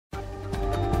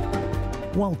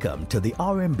Welcome to the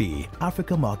RMB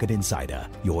Africa Market Insider,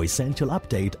 your essential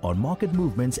update on market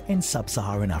movements in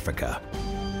sub-Saharan Africa.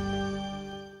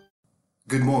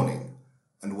 Good morning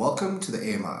and welcome to the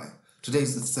AMI. Today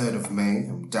is the 3rd of May.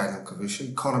 I'm Daniel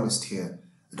Kavisha, economist here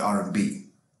at RMB.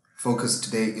 Focus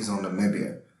today is on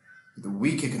Namibia. With a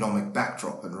weak economic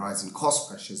backdrop and rising cost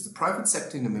pressures, the private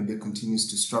sector in Namibia continues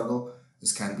to struggle,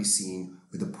 as can be seen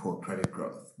with the poor credit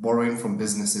growth. Borrowing from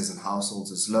businesses and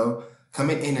households is low,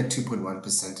 coming in at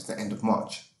 2.1% at the end of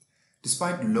March.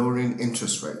 Despite lowering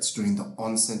interest rates during the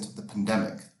onset of the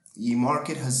pandemic, the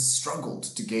market has struggled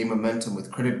to gain momentum,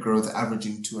 with credit growth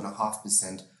averaging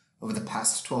 2.5% over the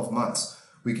past 12 months.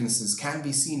 Weaknesses can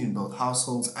be seen in both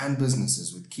households and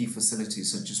businesses, with key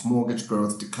facilities such as mortgage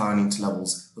growth declining to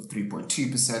levels of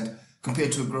 3.2%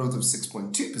 compared to a growth of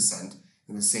 6.2%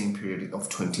 in the same period of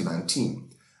 2019.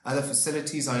 Other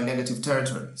facilities are in negative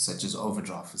territory, such as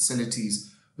overdraft facilities,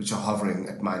 which are hovering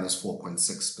at minus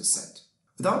 4.6%.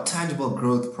 Without tangible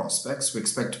growth prospects, we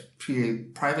expect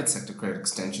private sector credit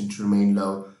extension to remain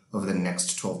low over the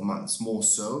next 12 months, more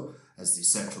so as the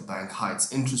central bank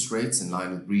hikes interest rates in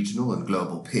line with regional and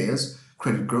global peers.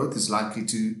 Credit growth is likely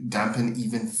to dampen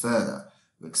even further.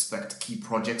 We expect key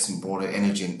projects in broader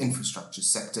energy and infrastructure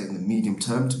sector in the medium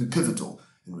term to be pivotal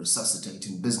in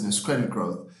resuscitating business credit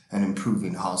growth and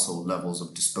improving household levels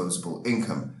of disposable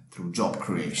income through job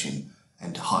creation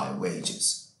and higher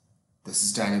wages. This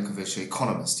is Daniel Kavisha,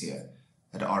 economist here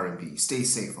at RMB. Stay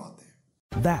safe out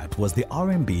there. That was the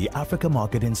RMB Africa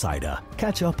Market Insider.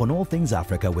 Catch up on all things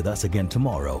Africa with us again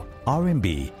tomorrow.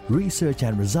 RMB, research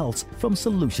and results from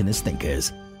solutionist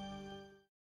thinkers.